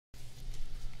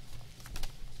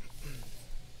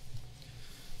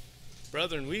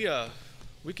Brethren,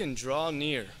 we can draw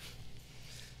near.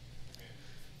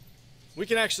 We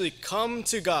can actually come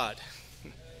to God.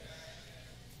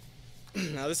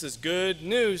 Now this is good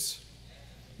news.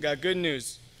 We got good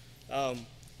news.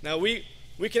 Now we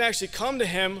can actually come to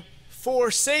Him for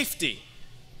safety.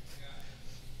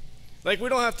 Like we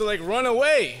don't have to like run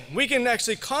away. We can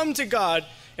actually come to God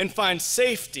and find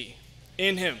safety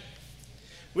in Him.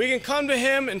 We can come to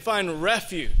Him and find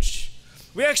refuge.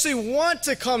 We actually want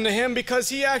to come to Him because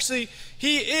He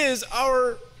is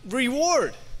our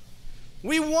reward.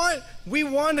 We want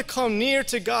to come near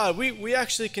to God. We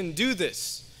actually can do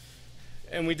this,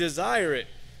 and we desire it.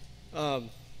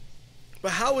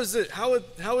 But how is it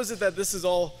that this is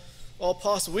all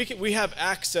possible? We have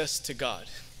access to God,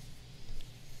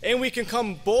 and we can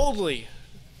come boldly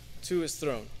to His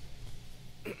throne.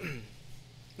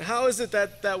 How is it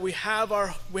that we have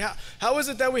how is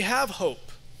it that we have hope?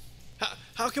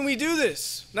 How can we do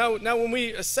this? Now when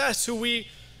we assess who we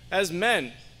as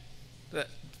men,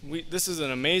 this is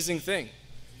an amazing thing.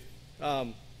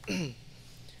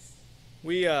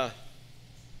 We're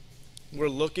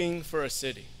looking for a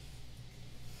city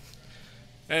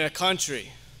and a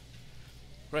country,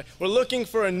 right? We're looking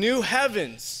for a new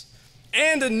heavens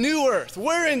and a new earth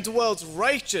wherein dwells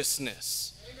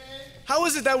righteousness. Amen. How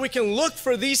is it that we can look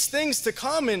for these things to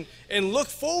come and look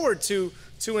forward to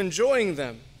enjoying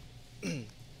them?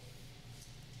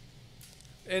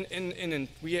 and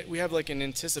we have like an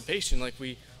anticipation, like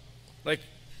we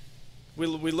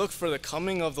look for the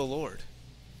coming of the Lord,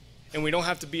 and we don't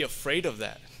have to be afraid of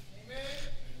that. Amen.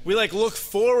 We like look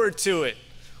forward to it.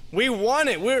 We want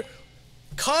it.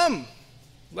 Come.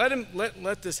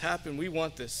 Let this happen. We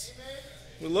want this. Amen.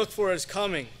 We look for His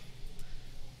coming.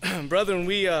 Brethren,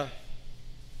 we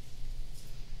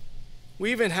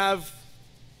even have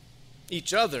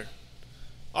each other.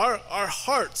 Our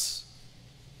hearts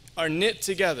are knit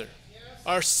together. Yes.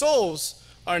 Our souls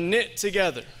are knit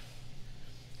together.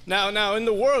 Now in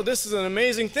the world, this is an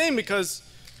amazing thing because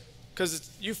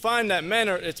you find that men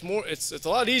are, it's a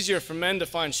lot easier for men to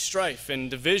find strife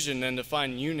and division than to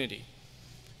find unity.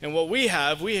 And what we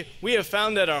have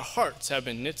found that our hearts have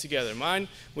been knit together, mine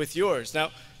with yours.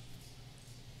 Now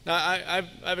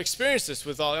I've experienced this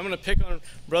with all. I'm going to pick on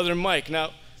Brother Mike.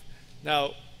 Now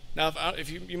if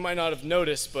you might not have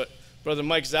noticed, but Brother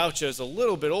Mike Zaucha is a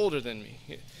little bit older than me.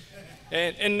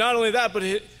 And not only that, but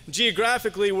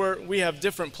geographically we have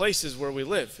different places where we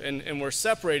live, and we're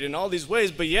separated in all these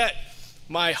ways, but yet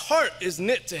my heart is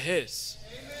knit to his.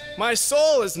 Amen. My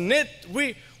soul is knit.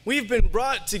 We've been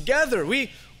brought together. We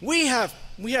have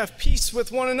peace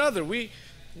with one another. We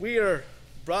are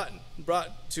brought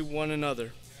to one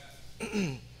another.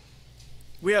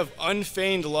 We have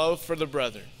unfeigned love for the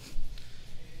brethren.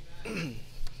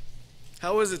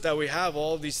 How is it that we have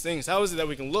all these things? How is it that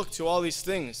we can look to all these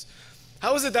things?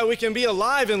 How is it that we can be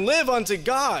alive and live unto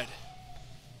God?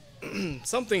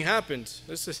 Something happened.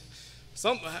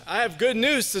 I have good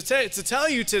news to tell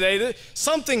you today. That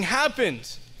something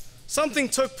happened. Something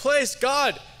took place.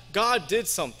 God did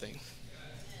something.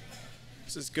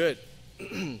 This is good.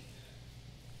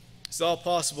 It's all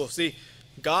possible. See,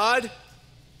 God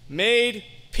made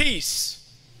peace.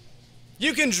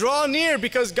 You can draw near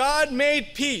because God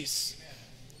made peace.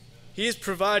 He has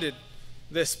provided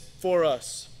this for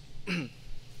us.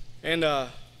 And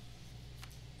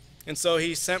so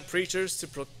He sent preachers to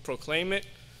proclaim it,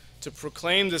 to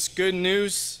proclaim this good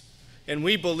news, and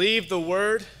we believe the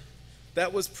word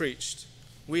that was preached.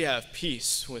 We have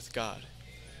peace with God.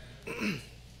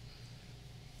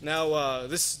 Now,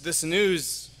 this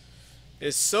news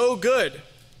is so good,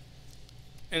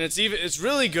 and it's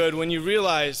really good when you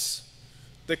realize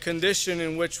the condition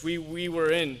in which we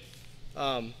were in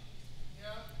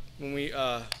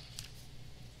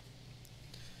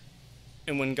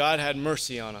when God had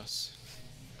mercy on us.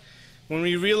 When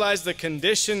we realized the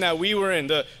condition that we were in,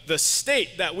 the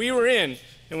state that we were in,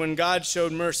 and when God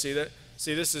showed mercy.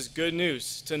 This is good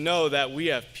news to know that we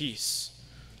have peace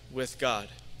with God.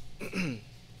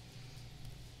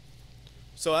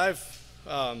 So I've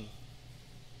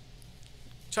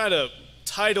tried to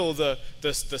title the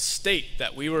state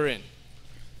that we were in.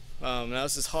 Now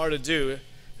this is hard to do.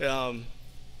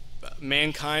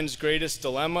 Mankind's greatest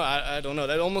dilemma. I don't know.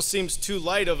 That almost seems too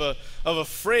light of a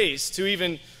phrase to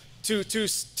even to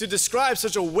describe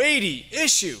such a weighty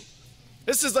issue.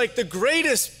 This is like the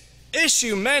greatest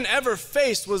issue men ever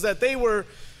faced, was that they were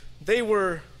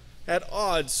at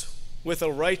odds with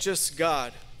a righteous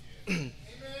God.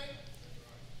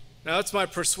 Now it's my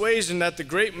persuasion that the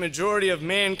great majority of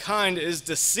mankind is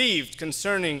deceived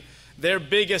concerning their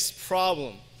biggest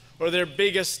problem or their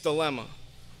biggest dilemma.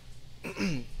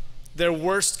 their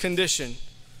worst condition,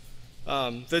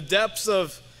 the depths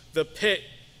of the pit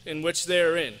in which they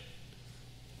are in.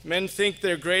 Men think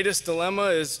their greatest dilemma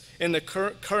is in the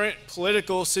current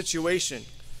political situation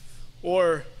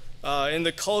or in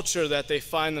the culture that they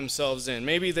find themselves in.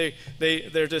 Maybe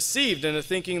they're deceived into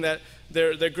thinking that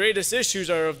their greatest issues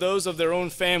are of those of their own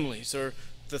families or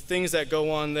the things that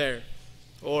go on there.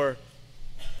 Or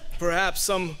perhaps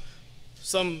some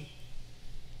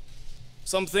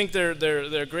think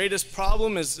their greatest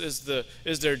problem is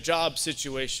their job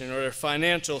situation or their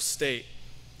financial state.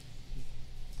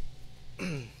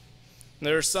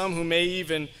 There are some who may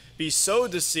even be so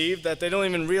deceived that they don't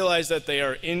even realize that they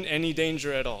are in any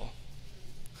danger at all.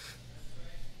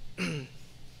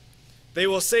 They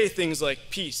will say things like,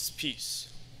 peace,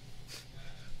 peace.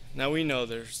 Now we know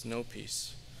there's no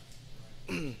peace.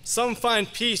 Some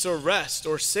find peace or rest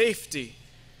or safety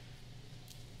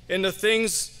in the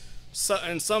things,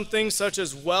 and some things such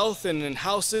as wealth and in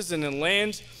houses and in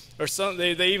land, or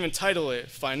they even title it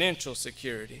financial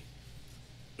security.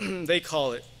 They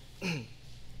call it.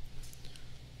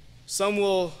 Some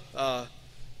will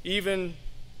even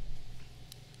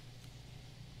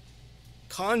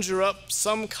conjure up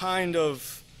some kind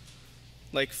of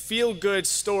like feel-good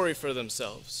story for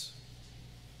themselves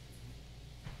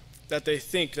that they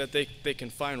think that they can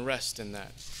find rest in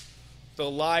that.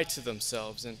 They'll lie to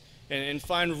themselves and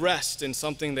find rest in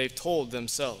something they've told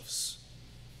themselves.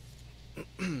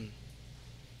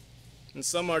 And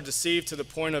some are deceived to the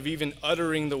point of even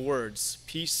uttering the words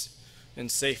peace and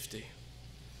safety,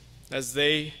 as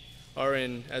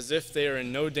if they are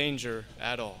in no danger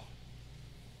at all.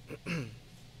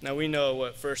 Now we know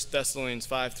what 1 Thessalonians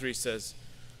 5:3 says.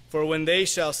 For when they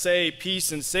shall say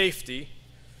peace and safety,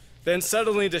 then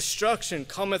suddenly destruction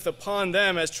cometh upon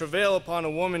them as travail upon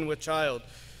a woman with child,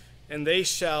 and they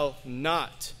shall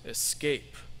not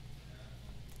escape.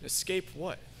 Escape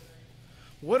what?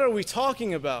 What are we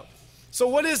talking about? So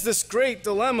what is this great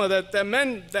dilemma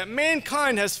that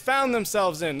mankind has found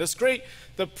themselves in?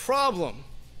 The problem,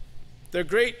 the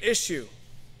great issue.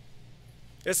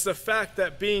 It's the fact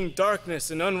that being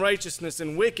darkness and unrighteousness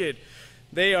and wicked,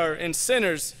 and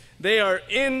sinners, they are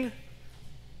in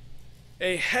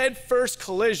a head-first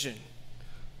collision,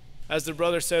 as the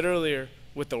brother said earlier,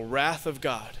 with the wrath of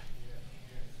God.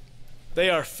 They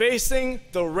are facing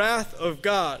the wrath of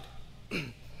God.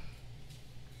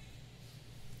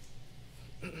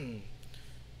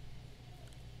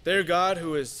 Their God,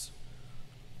 who is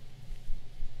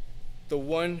the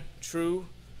one true,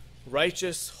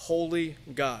 righteous, holy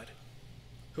God,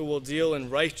 who will deal in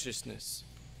righteousness.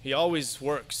 He always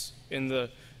works in the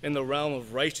realm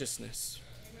of righteousness.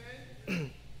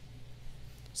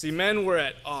 See, men were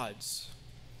at odds,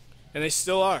 and they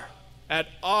still are, at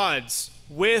odds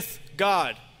with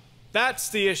God. That's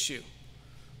the issue.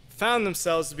 Found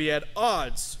themselves to be at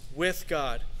odds with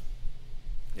God.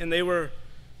 And they were,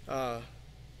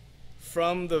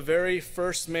 from the very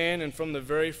first man and from the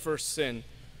very first sin,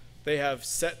 they have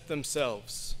set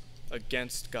themselves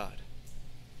against God.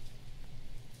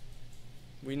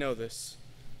 We know this.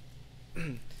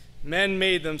 Men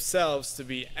made themselves to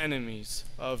be enemies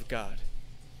of God.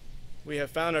 We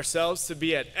have found ourselves to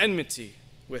be at enmity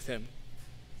with Him.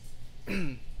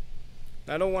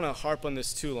 I don't want to harp on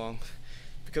this too long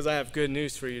because I have good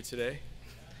news for you today.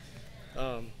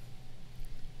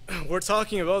 We're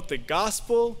talking about the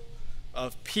gospel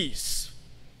of peace.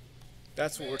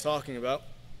 That's what we're talking about.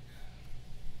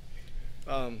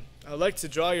 I'd like to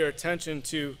draw your attention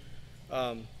to,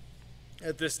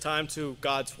 at this time, to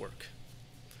God's work.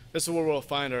 This is where we'll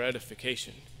find our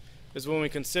edification, is when we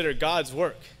consider God's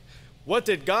work. What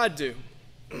did God do?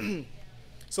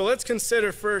 So let's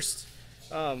consider first,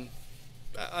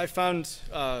 I found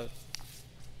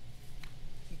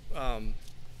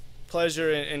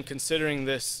pleasure in considering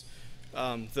this,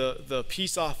 the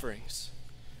peace offerings.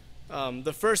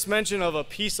 The first mention of a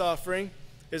peace offering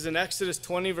is in Exodus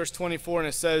 20, verse 24, and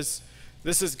it says,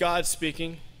 this is God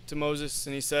speaking to Moses,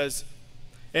 and he says,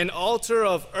 an altar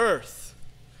of earth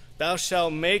thou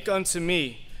shalt make unto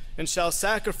me, and shalt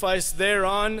sacrifice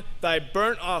thereon thy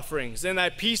burnt offerings, and thy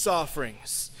peace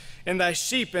offerings, and thy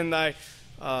sheep, and thy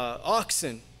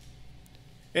oxen.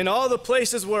 In all the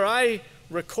places where I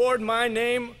record my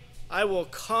name, I will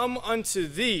come unto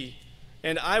thee,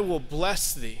 and I will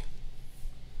bless thee.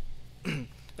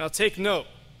 Now take note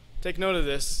of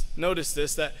this, notice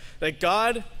this, that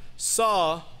God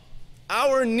saw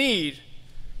our need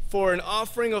for an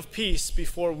offering of peace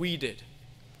before we did.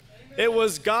 It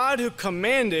was God who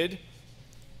commanded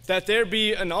that there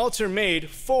be an altar made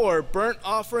for burnt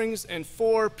offerings and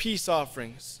for peace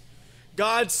offerings.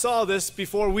 God saw this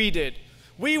before we did.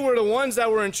 We were the ones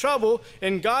that were in trouble,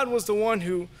 and God was the one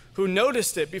who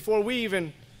noticed it before we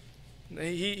even,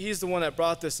 he's the one that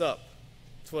brought this up.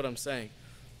 That's what I'm saying.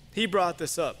 He brought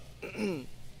this up.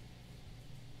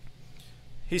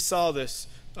 He saw this.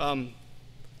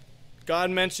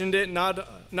 God mentioned it. Not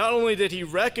only did he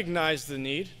recognize the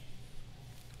need,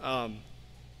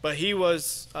 but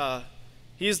he's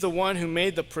the one who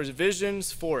made the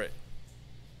provisions for it.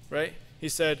 Right? He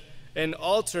said, "An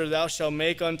altar thou shalt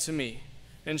make unto me,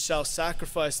 and shalt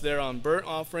sacrifice thereon burnt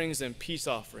offerings and peace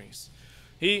offerings."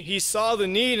 He saw the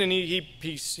need, and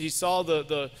he saw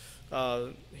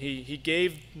he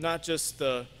gave not just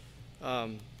the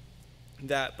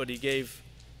that, but he gave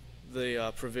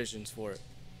the provisions for it.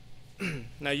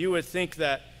 Now you would think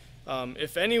that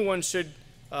if anyone should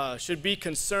be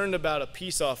concerned about a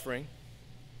peace offering,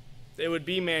 it would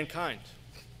be mankind.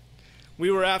 We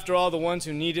were, after all, the ones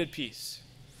who needed peace.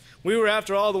 We were,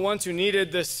 after all, the ones who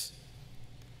needed this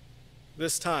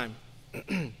time.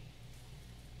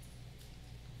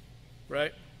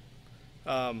 Right?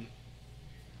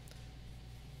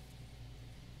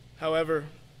 However,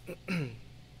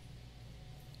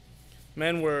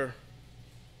 men were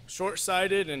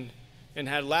short-sighted and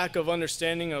had lack of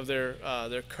understanding of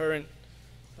their current.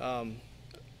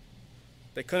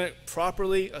 They couldn't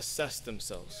properly assess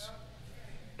themselves.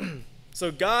 So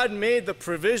God made the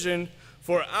provision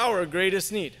for our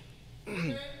greatest need.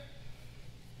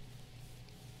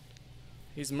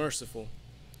 He's merciful.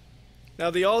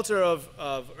 Now the altar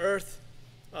of earth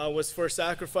was for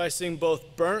sacrificing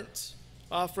both burnt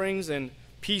offerings and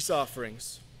peace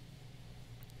offerings.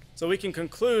 So we can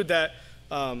conclude that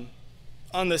on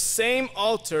the same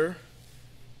altar,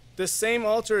 this same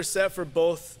altar is set for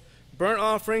both burnt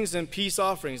offerings and peace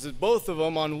offerings. It's both of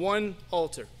them on one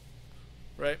altar,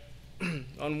 right?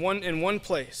 in one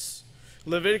place.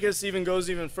 Leviticus even goes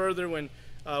even further when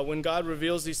God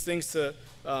reveals these things to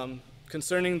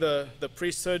concerning the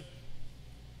priesthood,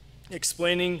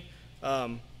 explaining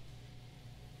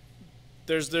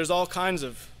there's all kinds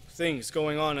of things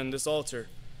going on in this altar.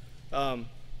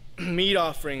 Meat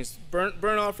offerings, burnt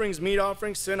offerings, meat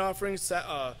offerings, sin offerings,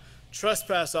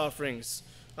 trespass offerings,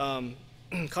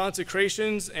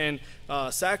 consecrations, and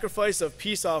sacrifice of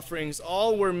peace offerings,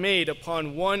 all were made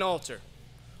upon one altar.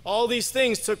 All these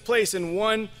things took place on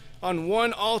one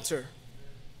altar.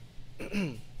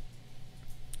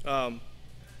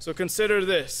 So consider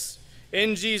this.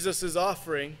 In Jesus'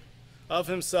 offering of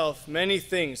himself, many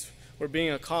things were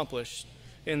being accomplished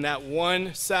in that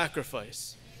one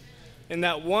sacrifice. In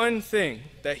that one thing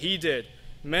that he did,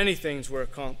 many things were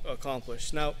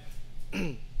accomplished. Now,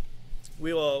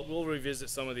 we'll revisit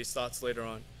some of these thoughts later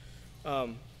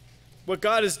on. What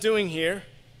God is doing here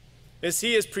is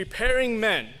he is preparing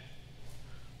men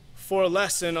for a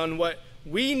lesson on what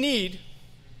we need.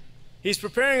 He's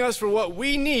preparing us for what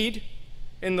we need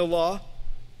in the law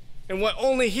and what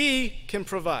only he can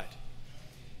provide.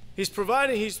 He's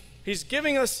providing, he's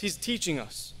giving us, he's teaching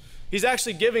us. He's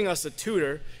actually giving us a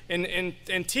tutor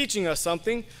and teaching us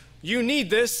something. You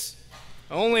need this,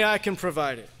 only I can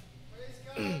provide it.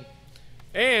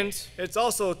 And it's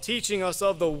also teaching us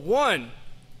of the one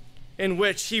in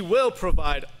which he will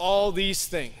provide all these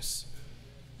things.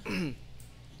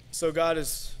 So God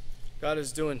is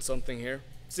doing something here.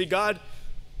 See, the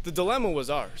dilemma was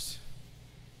ours.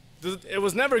 It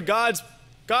was never God's.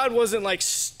 God wasn't like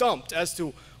stumped as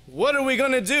to what are we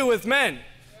going to do with men?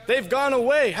 They've gone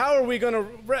away. How are we going to?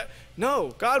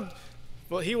 No, God.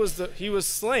 Well, he was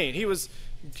slain.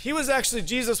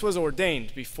 Jesus was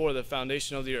ordained before the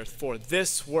foundation of the earth for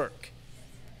this work.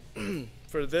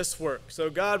 For this work. So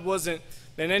God wasn't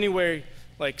in any way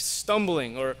like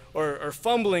stumbling or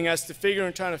fumbling as to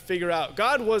trying to figure out.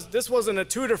 This wasn't a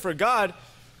tutor for God.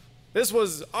 This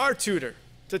was our tutor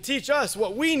to teach us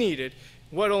what we needed,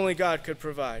 what only God could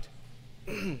provide.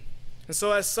 And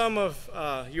so, as some of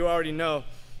you already know,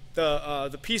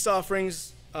 the peace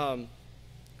offerings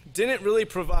didn't really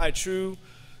provide true,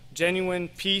 genuine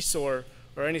peace or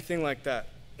anything like that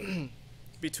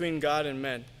between God and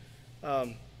men.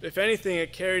 If anything,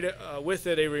 it carried with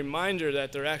it a reminder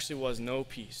that there actually was no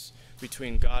peace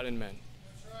between God and men.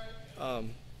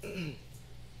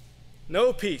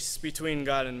 No peace between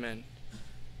God and men.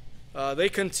 They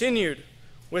continued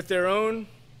with their own.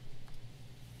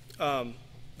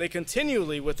 They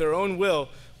continually, with their own will,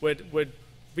 would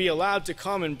be allowed to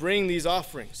come and bring these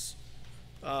offerings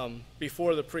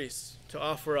before the priests to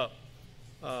offer up.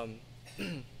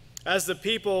 As the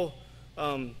people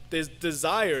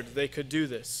desired, they could do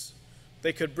this.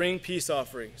 They could bring peace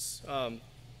offerings.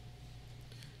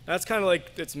 That's kind of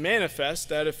like it's manifest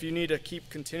that if you need to keep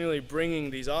continually bringing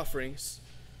these offerings,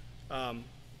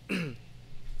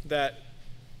 that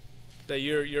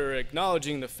you're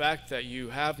acknowledging the fact that you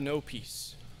have no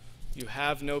peace. You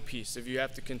have no peace. If you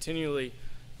have to continually,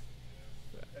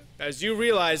 as you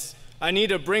realize, I need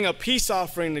to bring a peace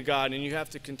offering to God, and you have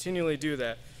to continually do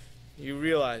that, you're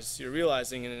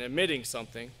realizing and admitting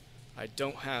something. I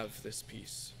don't have this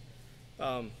peace.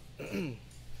 And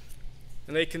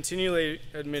they continually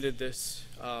admitted this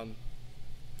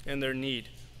and their need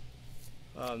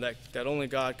that only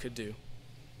God could do.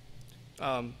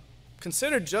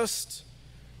 Consider just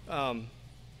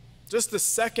the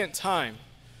second time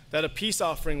that a peace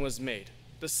offering was made.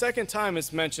 The second time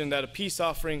it's mentioned that a peace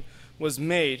offering was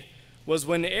made was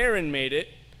when Aaron made it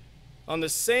on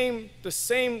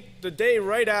the day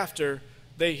right after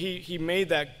he made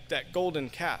that golden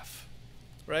calf,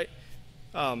 right?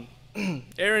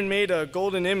 Aaron made a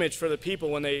golden image for the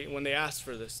people when they asked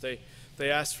for this.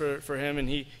 They asked for him, and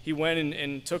he went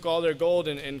and took all their gold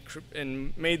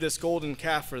and made this golden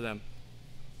calf for them,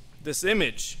 this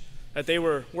image that they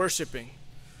were worshiping.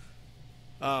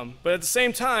 But at the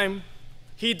same time,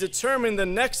 he determined the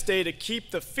next day to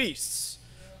keep the feasts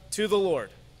to the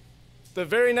Lord. The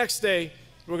very next day,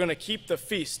 we're going to keep the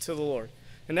feast to the Lord.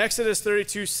 And Exodus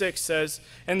 32:6 says,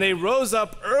 "And they rose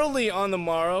up early on the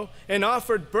morrow and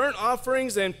offered burnt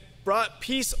offerings and brought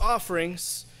peace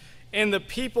offerings. And the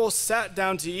people sat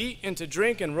down to eat and to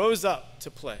drink and rose up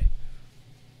to play."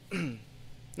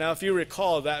 Now, if you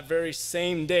recall, that very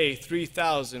same day,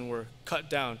 3,000 were cut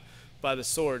down by the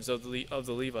swords of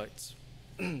the Levites.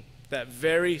 That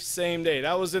very same day.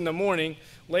 That was in the morning.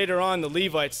 Later on, the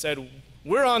Levites said,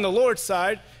 "We're on the Lord's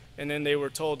side." And then they were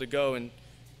told to go and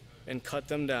cut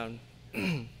them down.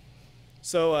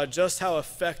 So just how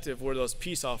effective were those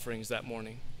peace offerings that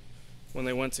morning when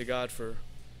they went to God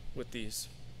with these?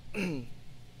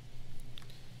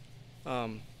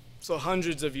 So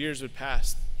hundreds of years would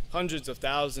pass. Hundreds of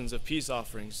thousands of peace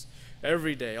offerings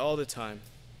every day, all the time,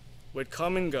 would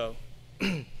come and go.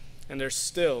 And there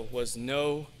still was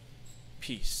no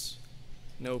peace.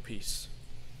 No peace.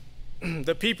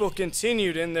 The people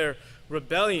continued in their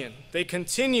rebellion. They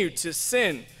continued to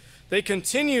sin. They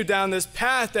continued down this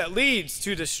path that leads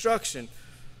to destruction,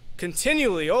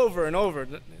 continually over and over.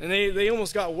 And they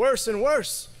almost got worse and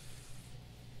worse,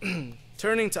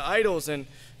 turning to idols and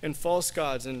false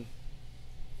gods. And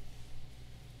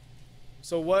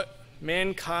so what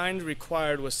mankind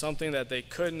required was something that they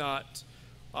could not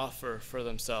offer for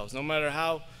themselves. No matter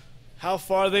how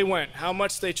far they went, how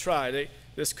much they tried,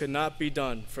 this could not be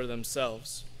done for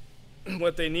themselves.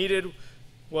 What they needed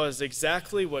was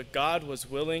exactly what God was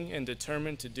willing and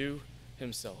determined to do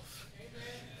himself. Amen.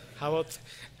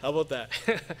 How about that?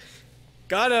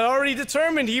 God had already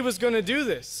determined he was going to do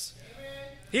this.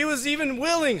 Amen. He was even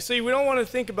willing. See, we don't want to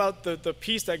think about the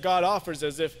peace that God offers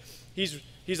as if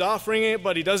he's offering it,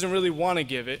 but he doesn't really want to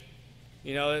give it.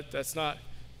 You know, that's not.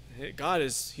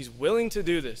 He's willing to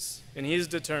do this, and he is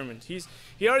determined.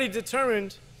 He already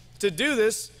determined to do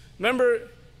this. Remember,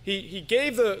 he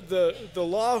gave the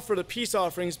law for the peace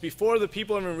offerings before the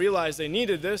people even realized they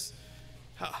needed this.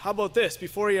 How about this?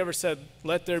 Before he ever said,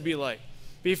 "Let there be light."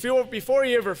 Before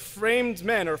he ever framed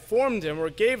men or formed him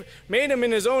or made him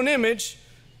in his own image,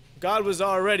 God was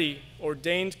already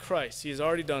ordained Christ. He has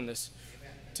already done this.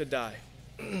 Amen. To die.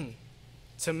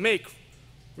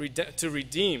 to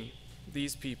redeem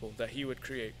these people that he would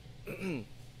create. I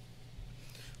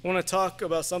want to talk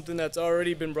about something that's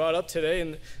already been brought up today,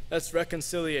 and that's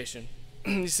reconciliation.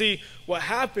 You see, what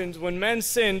happened when men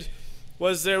sinned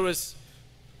was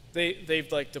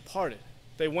they departed.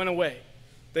 They went away.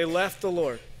 They left the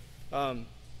Lord.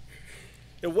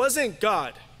 It wasn't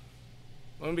God.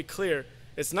 I want to be clear.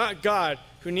 It's not God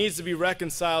who needs to be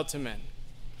reconciled to men.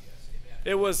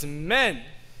 It was men.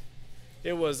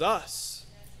 It was us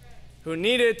who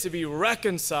needed to be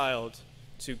reconciled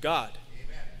to God.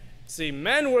 See,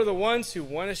 men were the ones who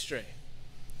went astray.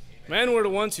 Men were the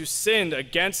ones who sinned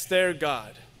against their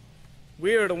God.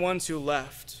 We are the ones who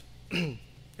left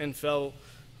and fell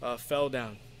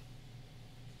down.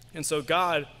 And so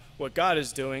what God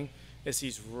is doing is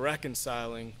he's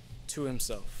reconciling to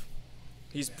himself.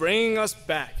 He's bringing us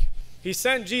back. He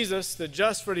sent Jesus, the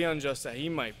just for the unjust, that he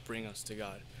might bring us to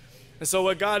God. And so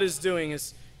what God is doing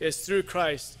is through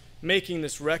Christ making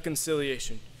this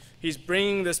reconciliation. He's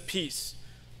bringing this peace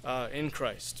in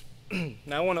Christ.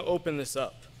 Now I want to open this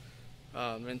up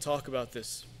and talk about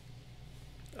this.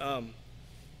 Now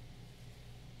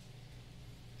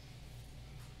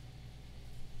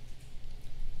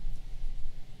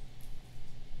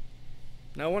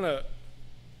I want to,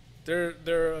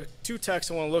 there are two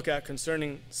texts I want to look at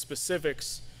concerning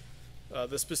specifics,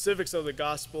 the specifics of the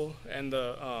gospel and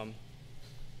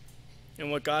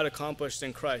and what God accomplished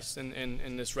in Christ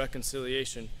in this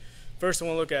reconciliation. First, I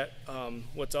want to look at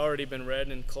what's already been read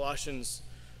in Colossians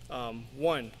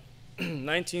 1,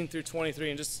 19 through 23,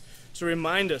 and just to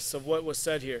remind us of what was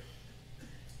said here.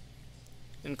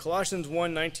 In Colossians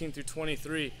 1, 19 through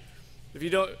 23, if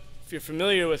you're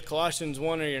familiar with Colossians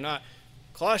 1 or you're not,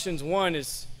 Colossians 1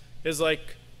 is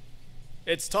like,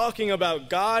 it's talking about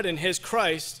God and his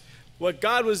Christ, what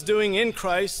God was doing in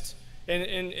Christ,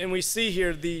 and we see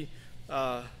here the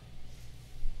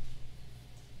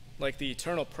like the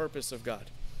eternal purpose of God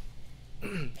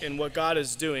and what God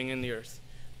is doing in the earth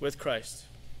with Christ,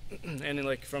 and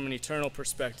like from an eternal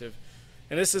perspective.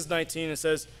 And this is 19. It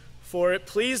says, "For it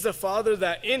pleased the Father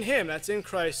that in him," that's in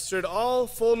Christ, "should all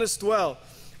fullness dwell,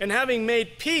 and having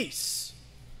made peace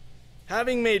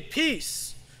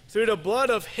through the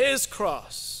blood of his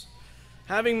cross,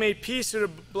 having made peace through the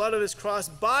blood of his cross,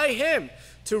 by him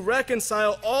to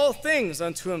reconcile all things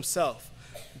unto himself.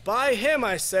 By him,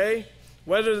 I say,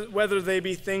 whether they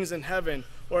be things in heaven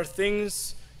or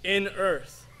things in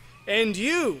earth. And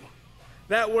you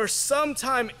that were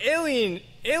sometime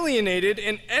alienated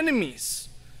and enemies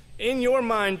in your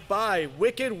mind by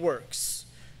wicked works,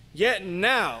 yet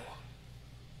now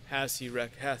hath he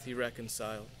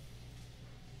reconciled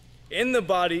in the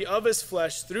body of his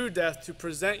flesh through death, to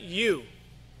present you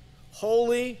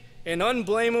holy and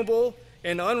unblameable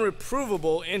and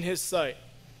unreprovable in his sight."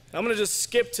 I'm going to just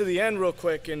skip to the end real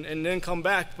quick and then come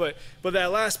back, but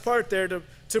that last part there,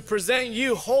 to present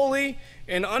you holy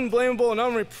and unblameable and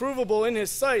unreprovable in his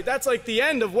sight, that's like the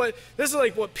end of this is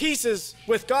like what peace is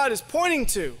with God is pointing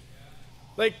to.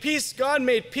 Like peace, God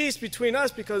made peace between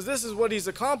us because this is what he's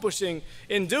accomplishing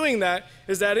in doing that,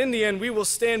 is that in the end we will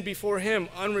stand before him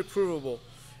unreprovable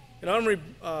and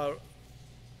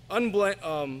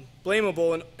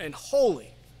unblameable and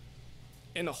holy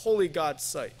in a holy God's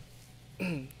sight.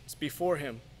 It's before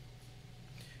him.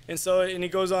 And he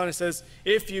goes on and says,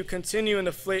 "If you continue in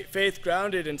the faith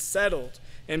grounded and settled,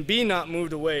 and be not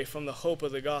moved away from the hope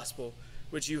of the gospel,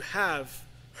 which you have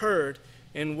heard,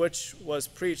 and which was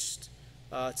preached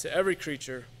to every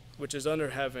creature which is under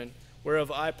heaven,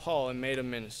 whereof I, Paul, am made a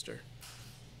minister."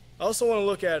 I also want to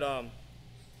look at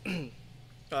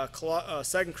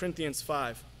 2 Corinthians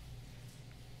 5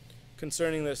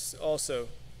 concerning this also.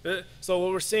 So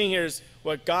what we're seeing here is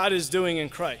what God is doing in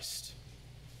Christ.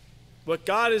 What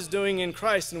God is doing in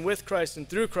Christ and with Christ and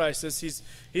through Christ is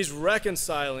he's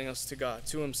reconciling us to God,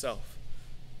 to himself.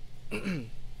 He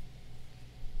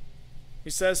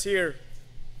says here,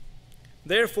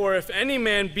 "Therefore, if any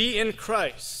man be in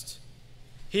Christ,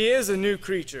 he is a new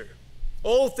creature.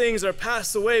 Old things are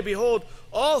passed away. Behold,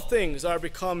 all things are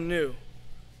become new.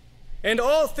 And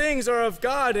all things are of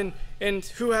God, and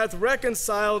who hath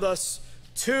reconciled us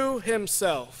to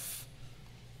himself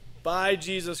by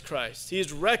Jesus Christ."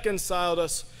 He's reconciled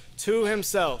us to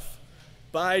himself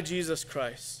by Jesus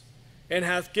Christ, and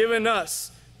hath given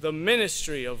us the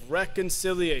ministry of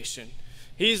reconciliation.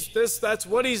 That's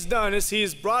what he's done, is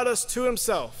he's brought us to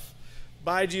himself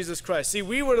by Jesus Christ. See,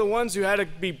 we were the ones who had to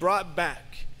be brought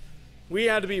back. We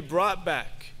had to be brought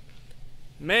back.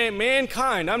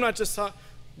 Mankind, I'm not just talking,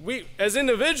 we as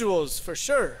individuals for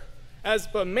sure,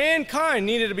 but mankind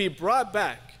needed to be brought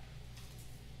back.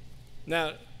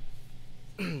 Now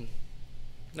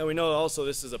we know also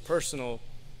this is a personal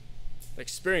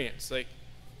experience. Like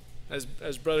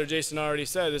as Brother Jason already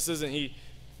said, this isn't you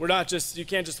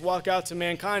can't just walk out to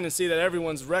mankind and see that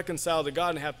everyone's reconciled to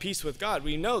God and have peace with God.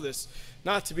 We know this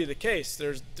not to be the case.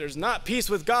 There's not peace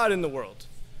with God in the world.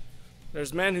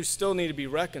 There's men who still need to be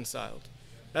reconciled.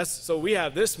 So we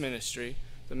have this ministry,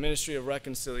 the ministry of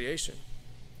reconciliation.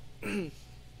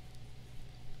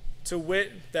 To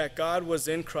wit, that God was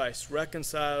in Christ,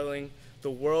 reconciling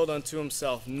the world unto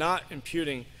himself, not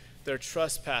imputing their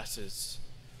trespasses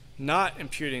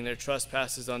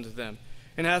unto them,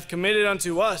 and hath committed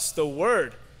unto us the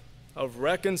word of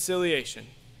reconciliation.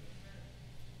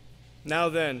 Now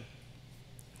then,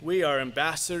 we are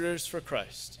ambassadors for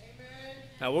Christ. Amen.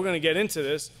 Now we're going to get into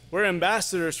this. We're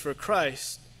ambassadors for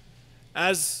Christ,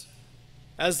 as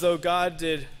though God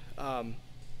did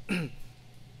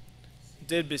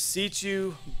beseech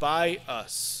you by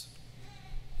us.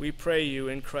 We pray you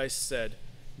in Christ said,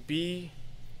 be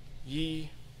ye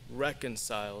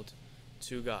reconciled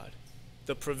to God.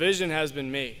 The provision has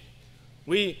been made.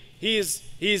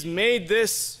 He's made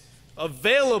this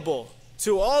available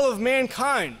to all of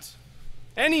mankind.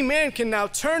 Any man can now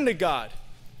turn to God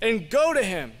and go to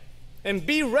him and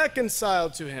be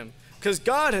reconciled to him, because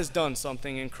God has done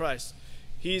something in Christ.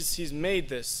 He's made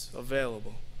this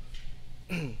available.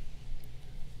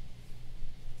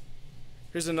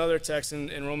 Here's another text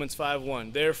in Romans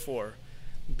 5:1. Therefore,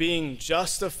 being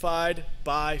justified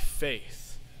by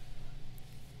faith,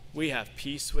 we have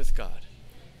peace with God.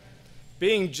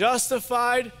 Being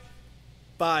justified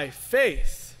by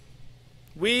faith,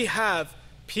 we have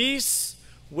peace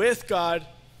with God,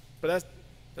 but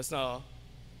that's not all.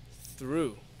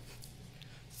 Through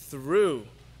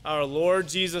our Lord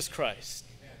Jesus Christ.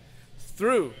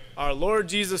 Through our Lord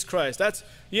Jesus Christ.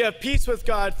 You have peace with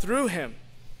God through him.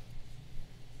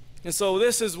 And so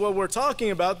this is what we're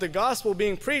talking about, the gospel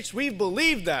being preached. We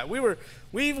believed that. We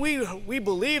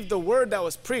believed the word that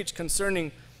was preached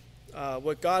concerning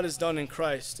what God has done in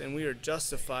Christ, and we are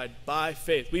justified by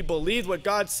faith. We believed what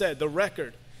God said, the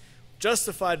record,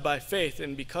 justified by faith,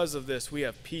 and because of this, we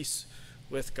have peace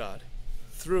with God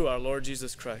through our Lord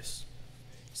Jesus Christ.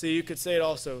 See, you could say it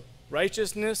also,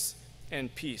 righteousness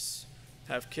and peace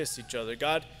have kissed each other.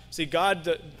 God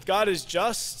is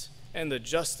just and the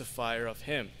justifier of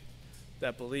him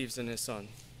that believes in his Son.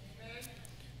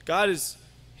 Amen.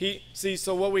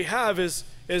 So what we have is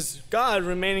God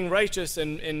remaining righteous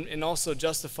and also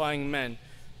justifying men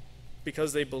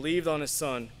because they believed on his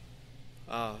Son.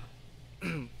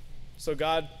 So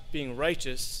God being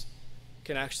righteous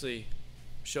can actually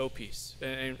show peace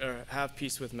or have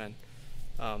peace with men.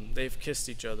 They've kissed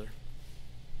each other.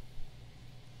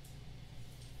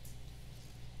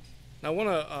 Now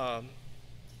I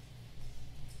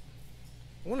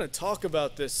want to talk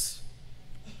about this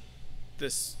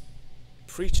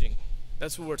preaching.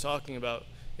 That's what we're talking about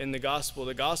in the gospel.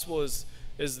 The gospel is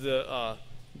the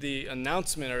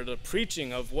announcement or the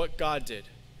preaching of what God did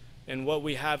and what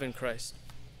we have in Christ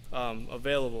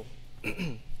available.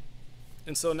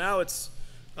 And so now it's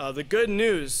the good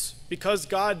news, because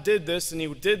God did this and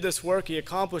he did this work, he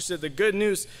accomplished it, the good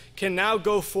news can now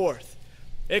go forth.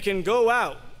 It can go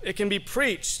out. It can be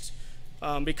preached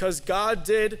because God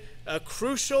did a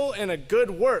crucial and a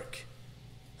good work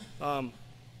in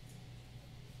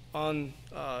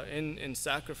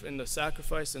the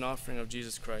sacrifice and offering of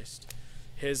Jesus Christ,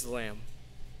 his Lamb.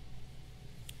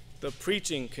 The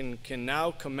preaching can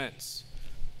now commence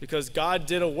because God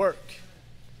did a work.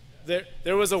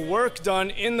 There was a work done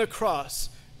in the cross,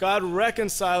 God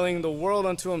reconciling the world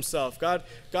unto himself. God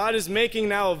is making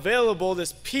now available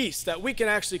this peace that we can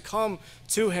actually come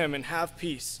to him and have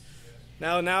peace.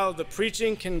 Now the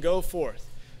preaching can go forth.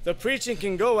 The preaching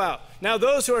can go out. Now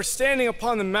those who are standing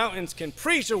upon the mountains can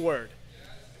preach a word.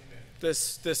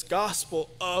 This gospel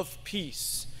of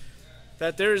peace.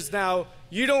 That there's now,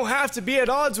 you don't have to be at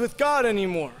odds with God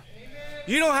anymore.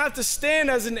 You don't have to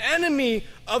stand as an enemy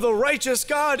of the righteous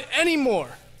God anymore.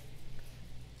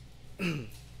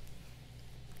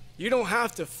 You don't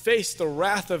have to face the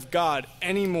wrath of God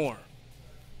anymore.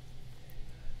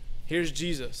 Here's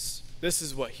Jesus. This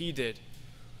is what he did.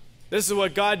 This is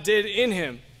what God did in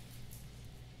him.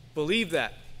 Believe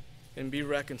that and be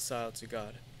reconciled to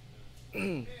God.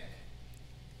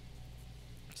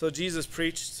 So Jesus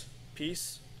preached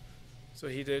peace. That's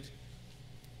what he did.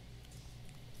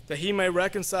 That he may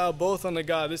reconcile both unto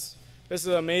God. This is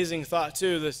an amazing thought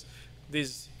too.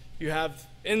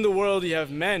 In the world you have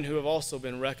men who have also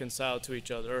been reconciled to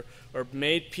each other or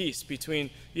made peace between,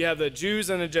 you have the Jews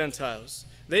and the Gentiles.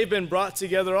 They've been brought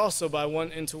together also by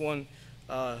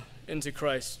into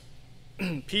Christ.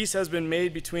 Peace has been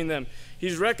made between them.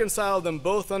 He's reconciled them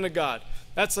both unto God.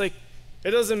 That's like,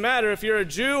 it doesn't matter if you're a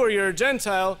Jew or you're a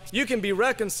Gentile, you can be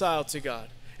reconciled to God.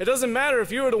 It doesn't matter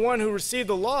if you were the one who received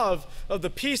the law of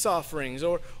the peace offerings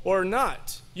or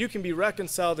not. You can be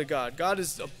reconciled to God. God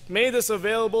has made this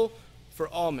available for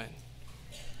all men.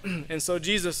 And so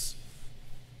Jesus,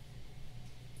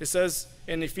 it says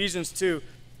in Ephesians 2,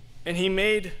 and he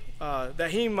made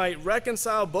that he might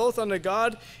reconcile both unto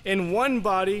God in one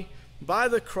body by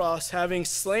the cross, having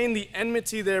slain the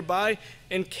enmity thereby,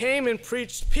 and came and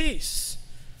preached peace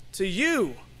to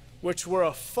you which were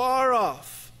afar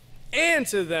off, and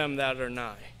to them that are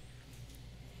nigh.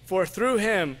 For through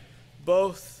him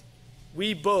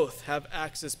we both have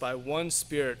access by one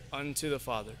Spirit unto the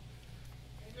Father.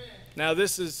 Now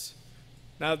this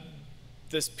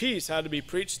peace had to be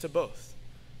preached to both.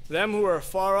 Them who are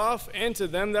far off and to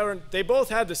them they both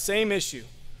had the same issue.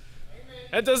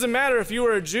 It doesn't matter if you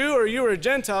were a Jew or you were a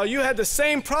Gentile, you had the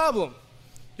same problem.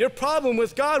 Your problem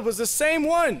with God was the same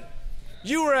one.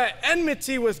 You were at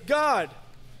enmity with God.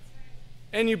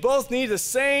 And you both need the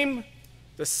same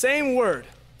word.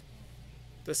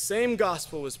 The same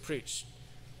gospel was preached.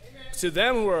 Amen. To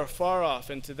them who are far off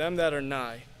and to them that are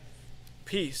nigh,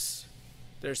 peace.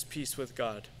 There's peace with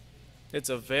God. It's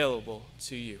available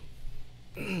to you.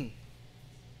 And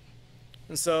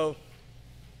so,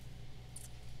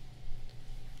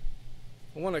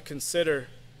 I want to consider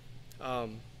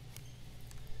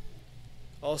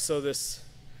also this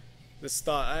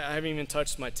thought. I haven't even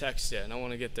touched my text yet, and I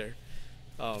want to get there.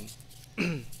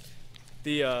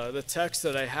 The text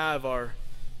that I have are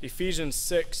Ephesians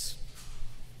 6,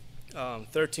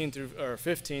 13 through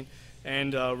 15,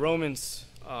 and Romans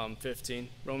 15,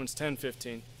 Romans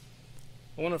 10:15.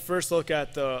 I want to first look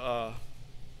at the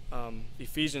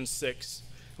Ephesians 6.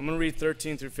 I'm going to read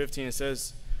 13 through 15. It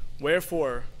says,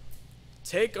 "Wherefore,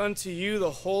 take unto you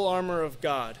the whole armor of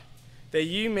God, that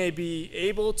ye may be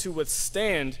able to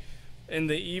withstand in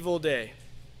the evil day.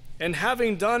 And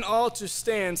having done all to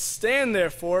stand, stand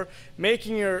therefore,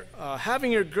 making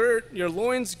having your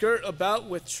loins girt about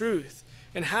with truth,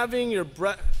 and having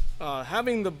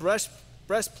the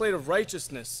breastplate of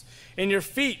righteousness, and your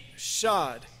feet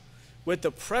shod with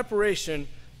the preparation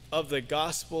of the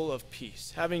gospel of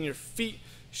peace." Having your feet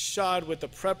shod with the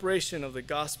preparation of the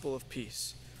gospel of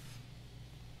peace.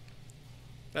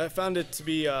 I found it to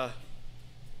be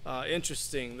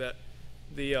interesting that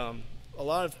a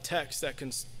lot of texts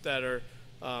that are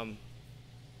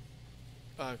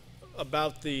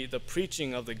about the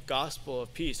preaching of the gospel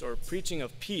of peace, or preaching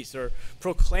of peace, or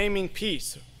proclaiming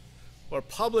peace, or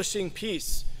publishing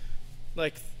peace,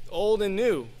 like old and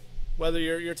new, whether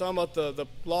you're talking about the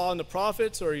law and the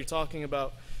prophets, or you're talking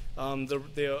about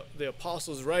the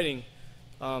apostles writing,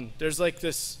 there's like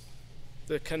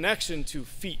the connection to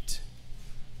feet,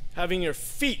 having your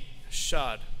feet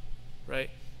shod, right,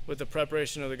 with the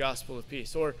preparation of the gospel of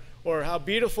peace, or how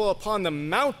beautiful upon the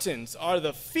mountains are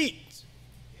the feet,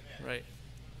 right,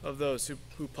 of those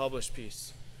who publish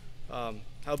peace.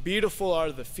 How beautiful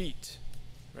are the feet,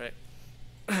 right?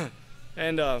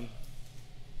 And I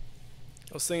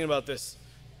was thinking about this.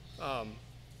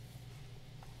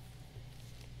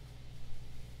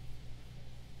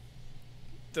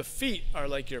 The feet are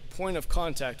like your point of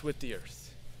contact with the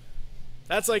earth.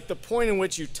 That's like the point in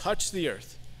which you touch the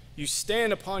earth. You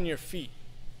stand upon your feet,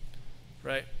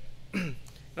 right? And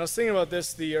I was thinking about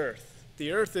this, the earth.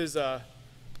 The earth is a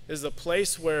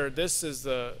place where this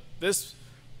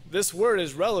word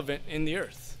is relevant in the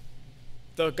earth.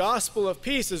 The gospel of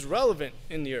peace is relevant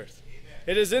in the earth. Amen.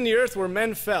 It is in the earth where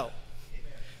men fell.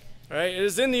 Right? It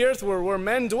is in the earth where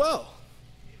men dwell.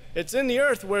 Amen. It's in the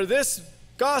earth where this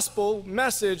gospel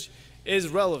message is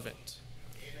relevant.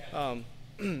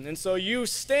 And so you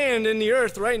stand in the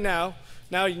earth right now.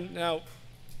 Now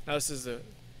this is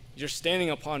you're standing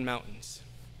upon mountains.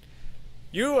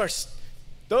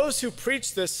 Those who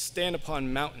preach this stand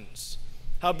upon mountains.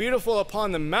 How beautiful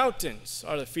upon the mountains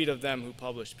are the feet of them who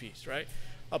publish peace, right?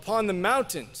 Upon the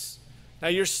mountains. Now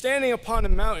you're standing upon a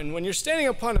mountain. When you're standing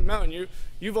upon a mountain,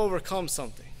 you've overcome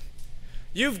something.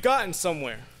 You've gotten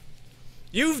somewhere.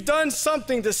 You've done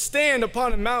something to stand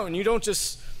upon a mountain. You don't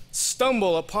just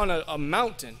stumble upon a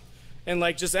mountain and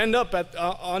like just end up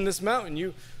on this mountain.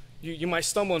 You might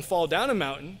stumble and fall down a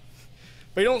mountain,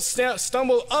 but you don't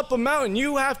stumble up a mountain.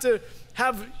 You have to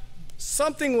have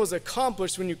something was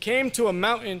accomplished when you came to a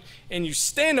mountain and you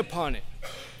stand upon it,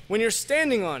 when you're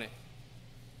standing on it.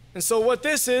 And so what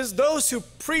this is, those who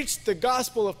preach the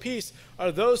gospel of peace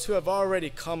are those who have already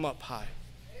come up high.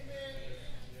 Amen.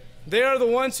 They are the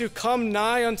ones who come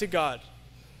nigh unto God.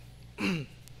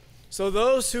 So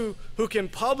those who can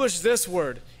publish this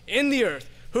word in the earth,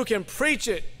 who can preach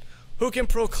it, who can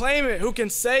proclaim it, who can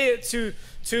say it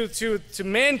to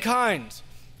mankind,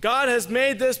 God has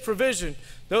made this provision.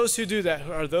 Those who do that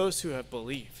are those who have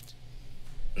believed.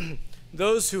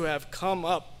 Those who have come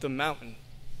up the mountain.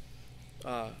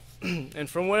 And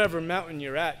from whatever mountain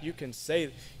you're at, you can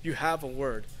say you have a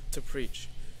word to preach.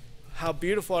 How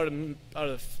beautiful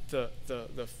are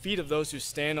the feet of those who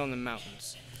stand on the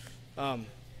mountains.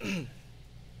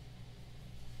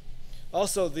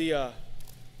 Also, the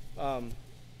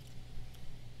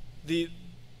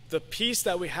peace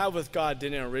that we have with God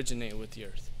didn't originate with the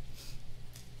earth.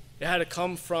 It had to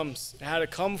come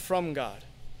from God.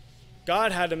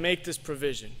 God had to make this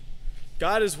provision.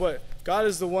 God is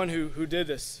the one who did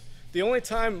this. The only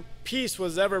time peace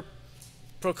was ever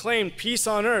proclaimed, peace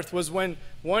on earth, was when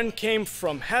one came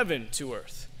from heaven to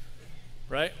earth.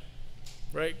 Right?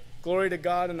 Right? Glory to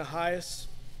God in the highest.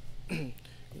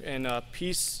 And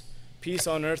peace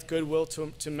on earth, goodwill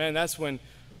to men. That's when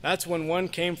one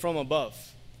came from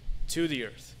above to the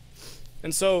earth.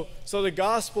 And so the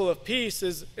gospel of peace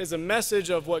is a message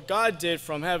of what God did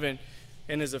from heaven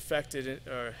and has affected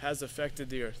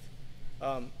the earth.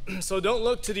 So don't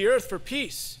look to the earth for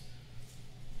peace.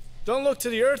 Don't look to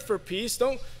the earth for peace.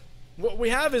 What we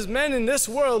have is men in this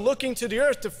world looking to the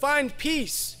earth to find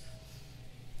peace.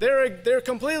 They're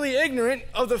completely ignorant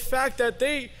of the fact that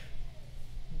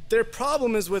their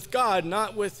problem is with God,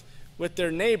 not with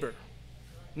their neighbor.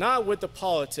 not with the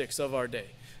politics of our day.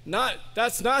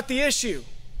 That's not the issue.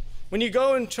 When you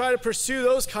go and try to pursue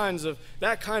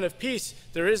that kind of peace,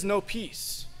 there is no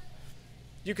peace.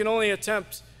 You can only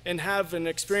attempt and have and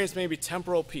experience maybe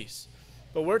temporal peace.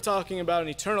 But we're talking about an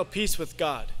eternal peace with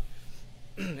God.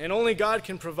 And only God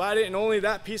can provide it, and only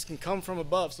that peace can come from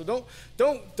above. So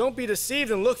don't be deceived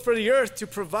and look for the earth to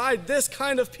provide this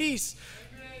kind of peace.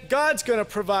 God's going to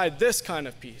provide this kind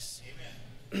of peace.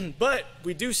 But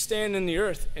we do stand in the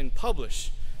earth and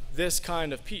publish this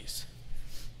kind of peace.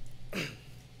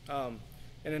 And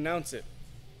announce it.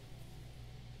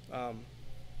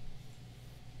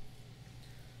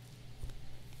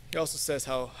 He also says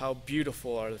how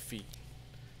beautiful are the feet.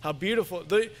 How beautiful.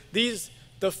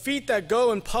 The feet that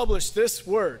go and publish this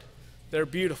word, they're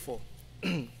beautiful.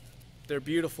 They're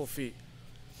beautiful feet.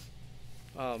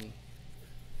 I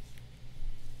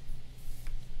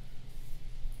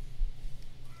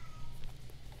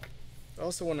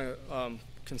also want to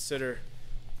consider,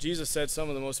 Jesus said some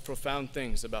of the most profound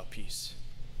things about peace.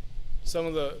 Some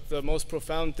of the most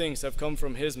profound things have come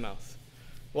from his mouth.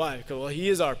 Why? Because, well, he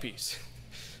is our peace.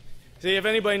 See, if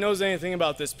anybody knows anything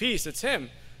about this peace, it's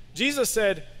him. Jesus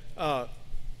said,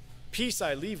 peace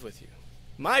I leave with you.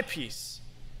 My peace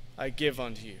I give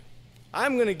unto you.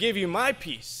 I'm going to give you my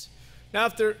peace. Now,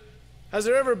 has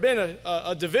there ever been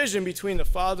a division between the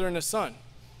Father and the Son?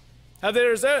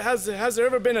 Has there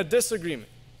ever been a disagreement?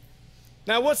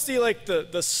 Now, what's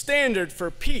the standard for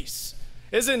peace?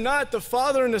 Is it not the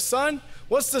Father and the Son?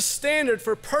 What's the standard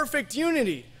for perfect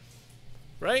unity?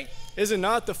 Right? Is it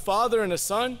not the Father and the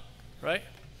Son? Right?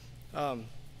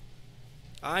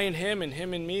 I and him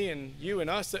and me and you and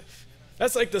us.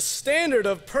 That's like the standard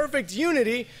of perfect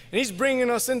unity, and he's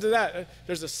bringing us into that.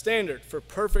 There's a standard for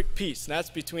perfect peace, and that's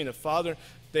between the Father.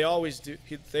 They always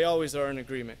are in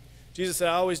agreement. Jesus said,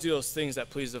 I always do those things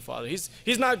that please the Father.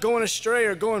 He's not going astray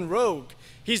or going rogue.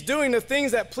 He's doing the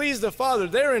things that please the Father.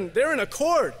 They're in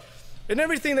accord. In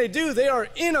everything they do, they are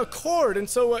in accord. And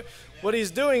so what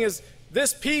he's doing is,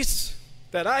 this peace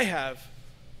that I have,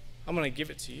 I'm going to give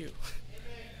it to you.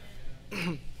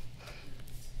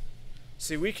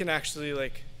 See, we can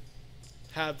actually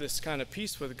have this kind of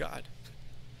peace with God,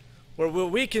 where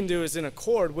what we can do is in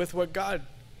accord with what God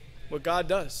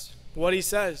does, what he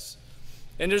says.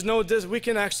 And we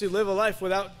can actually live a life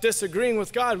without disagreeing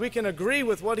with God. We can agree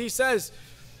with what he says.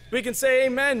 We can say,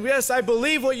 amen. Yes, I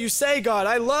believe what you say, God.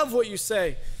 I love what you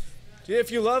say.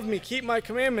 If you love me, keep my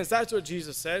commandments. That's what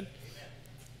Jesus said.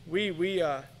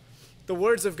 The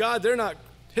words of God,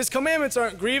 his commandments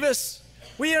aren't grievous.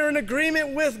 We are in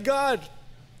agreement with God,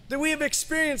 that we have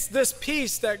experienced this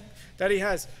peace that he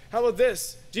has. How about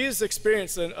this? Jesus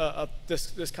experienced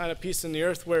this kind of peace in the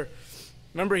earth where,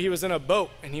 remember, he was in a boat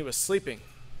and he was sleeping.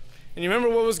 And you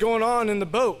remember what was going on in the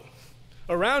boat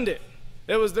around it?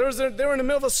 They were in the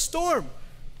middle of a storm,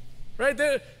 right?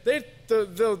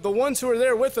 The ones who were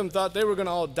there with him thought they were going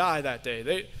to all die that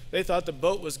day. They thought the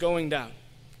boat was going down,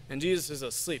 and Jesus is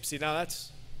asleep. See, now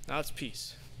that's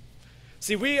peace.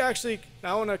 See,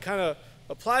 I want to kind of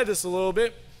apply this a little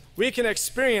bit. We can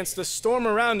experience the storm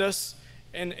around us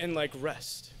and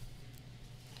rest.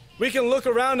 We can look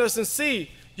around us and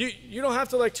see. You don't have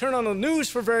to turn on the news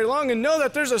for very long and know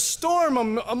that there's a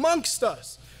storm amongst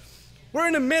us. We're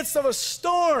in the midst of a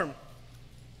storm.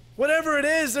 Whatever it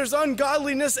is, there's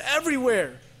ungodliness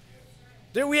everywhere.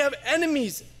 We have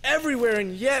enemies everywhere,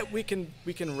 and yet we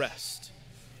can rest.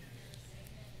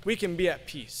 We can be at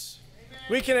peace.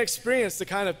 We can experience the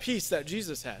kind of peace that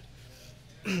Jesus had.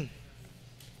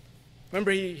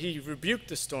 Remember, he rebuked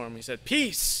the storm. He said,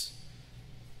 peace,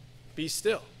 be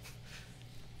still.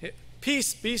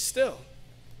 Peace, be still.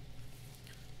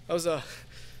 I was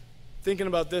thinking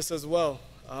about this as well.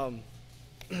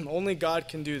 Only God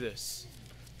can do this.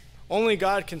 Only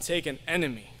God can take an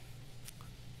enemy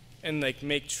and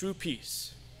make true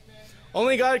peace.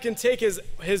 Only God can take his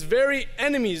very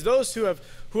enemies, those who have.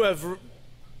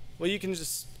 Well, you can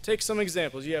just take some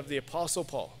examples. You have the Apostle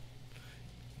Paul.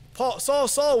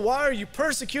 Saul, why are you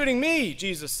persecuting me?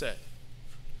 Jesus said.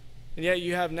 And yet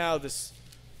you have now this.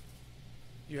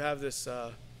 He's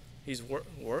a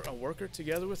worker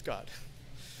together with God.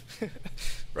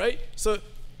 Right? So,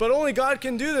 but only God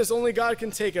can do this. Only God can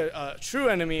take a true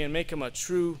enemy and make him a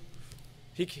true.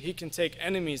 He can take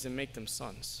enemies and make them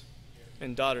sons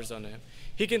and daughters unto him.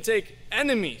 He can take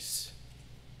enemies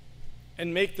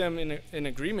and make them in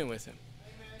agreement with him.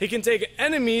 Amen. He can take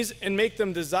enemies and make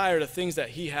them desire the things that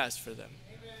he has for them.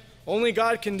 Amen. Only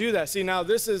God can do that. See, now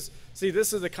this is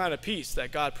the kind of peace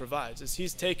that God provides. Is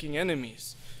he's taking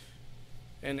enemies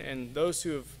and those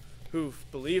who've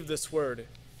believed this word,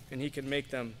 and he can make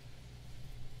them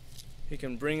He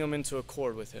can bring them into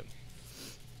accord with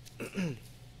him.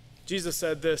 Jesus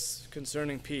said this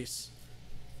concerning peace.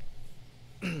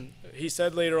 He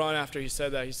said later on after he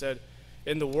said that, he said,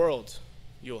 in the world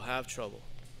you'll have trouble,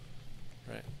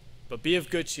 right? But be of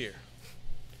good cheer.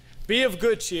 Be of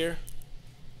good cheer.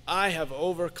 I have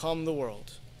overcome the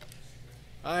world.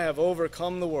 I have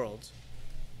overcome the world.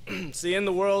 See, in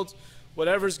the world,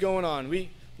 whatever's going on, we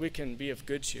can be of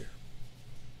good cheer,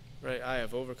 right? I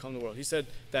have overcome the world. He said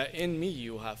that in me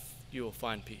you will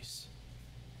find peace.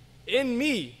 In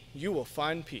me you will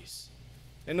find peace.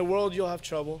 In the world you'll have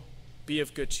trouble. Be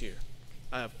of good cheer.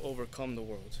 I have overcome the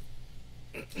world.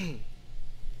 I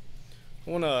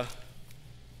want to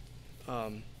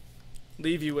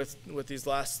leave you with these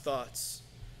last thoughts.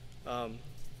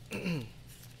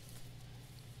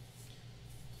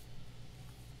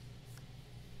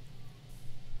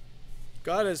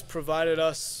 God has provided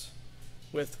us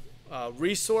with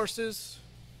resources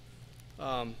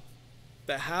that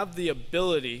have the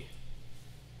ability,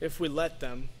 if we let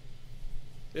them,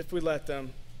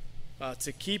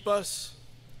 to keep us,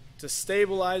 to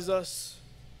stabilize us,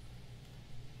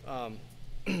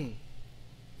 and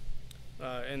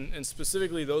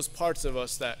specifically those parts of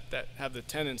us that have the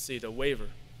tendency to waver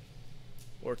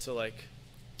or to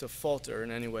falter in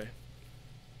any way.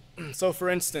 So for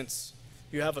instance,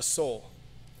 you have a soul.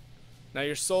 Now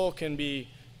your soul can be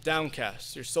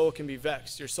downcast, your soul can be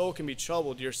vexed, your soul can be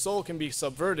troubled, your soul can be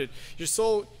subverted, your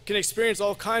soul can experience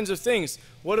all kinds of things.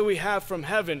 What do we have from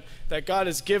heaven that God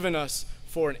has given us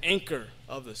for an anchor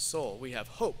of the soul? We have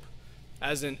hope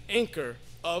as an anchor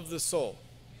of the soul.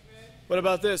 What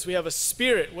about this? We have a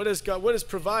spirit. What is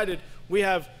provided? We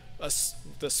have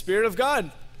the Spirit of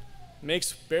God.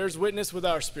 Bears witness with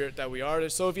our spirit that we are.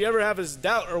 So if you ever have this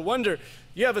doubt or wonder,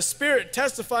 you have a spirit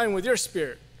testifying with your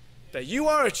spirit that you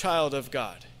are a child of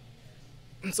God.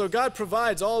 And so God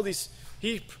provides all these,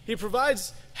 He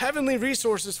provides heavenly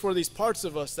resources for these parts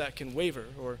of us that can waver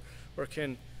or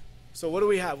can. So what do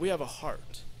we have? We have a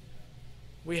heart.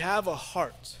 We have a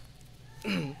heart.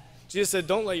 Jesus said,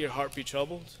 don't let your heart be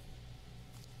troubled.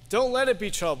 Don't let it be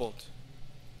troubled.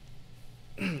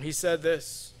 He said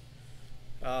this.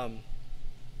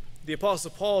 The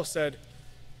Apostle Paul said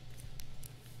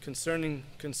concerning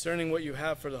what you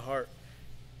have for the heart.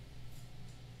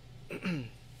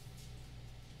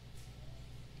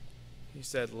 He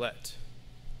said, let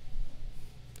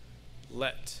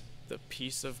the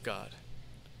peace of God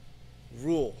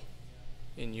rule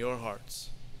in your hearts.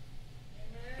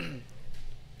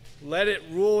 Let it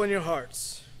rule in your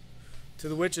hearts, to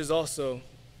the which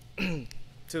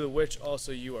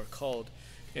also you are called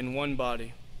in one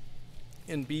body,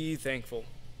 and be ye thankful.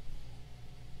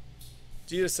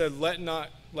 Jesus said, let not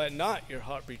your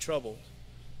heart be troubled.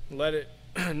 Neither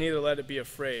let it be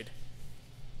afraid.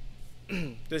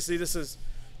 This is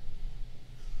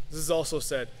also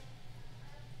said,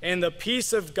 and the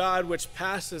peace of God which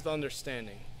passeth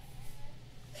understanding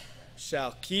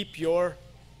shall keep your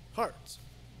hearts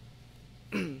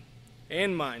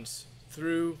and minds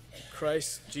through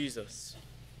Christ Jesus.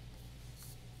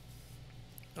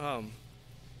 I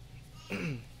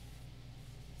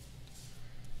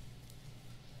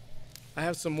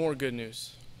have some more good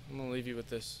news. I'm going to leave you with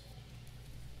this.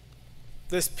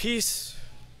 This peace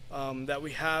that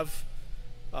we have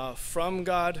from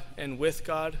God and with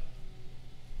God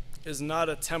is not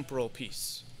a temporal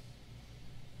peace.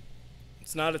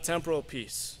 It's not a temporal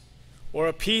peace, or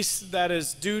a peace that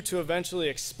is due to eventually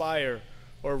expire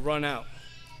or run out.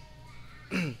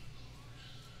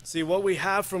 See, what we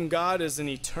have from God is an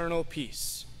eternal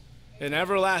peace, an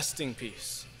everlasting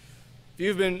peace.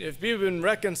 If you've been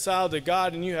reconciled to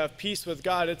God and you have peace with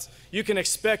God, you can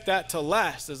expect that to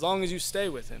last as long as you stay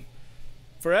with Him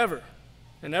forever,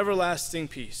 an everlasting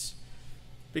peace.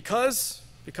 Because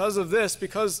of this,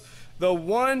 because the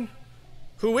one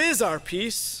who is our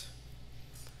peace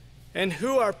and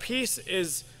who our peace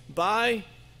is by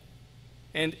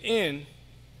and in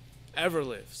ever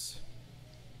lives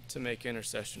to make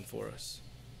intercession for us.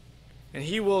 And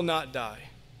He will not die.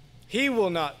 He will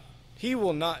not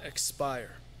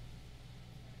expire.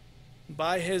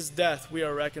 By His death we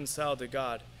are reconciled to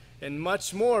God, and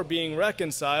much more being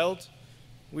reconciled,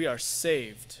 we are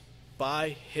saved by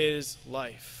His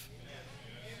life.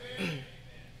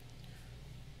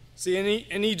 See,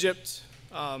 in Egypt,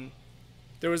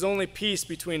 there was only peace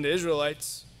between the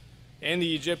Israelites and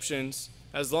the Egyptians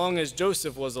as long as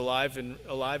Joseph was alive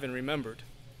and remembered,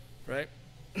 right?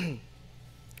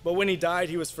 But when he died,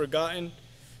 he was forgotten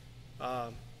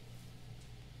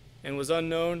and was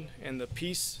unknown, and the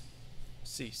peace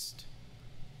ceased.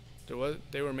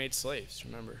 They were made slaves,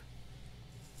 remember.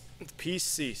 The peace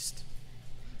ceased.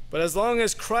 But as long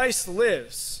as Christ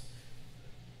lives,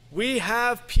 we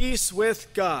have peace with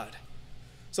God.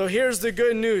 So here's the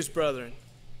good news, brethren.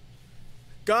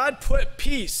 God put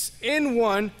peace in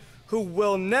one who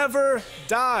will never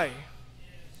die.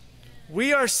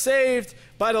 We are saved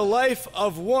by the life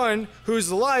of one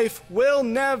whose life will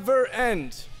never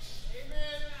end.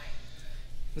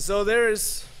 And so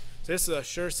this is a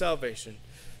sure salvation.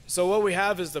 So what we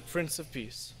have is the Prince of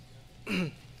Peace.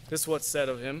 This is what's said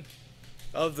of him.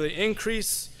 Of the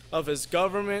increase of his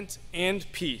government and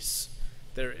peace,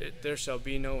 there shall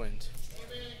be no end.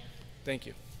 Thank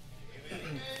you.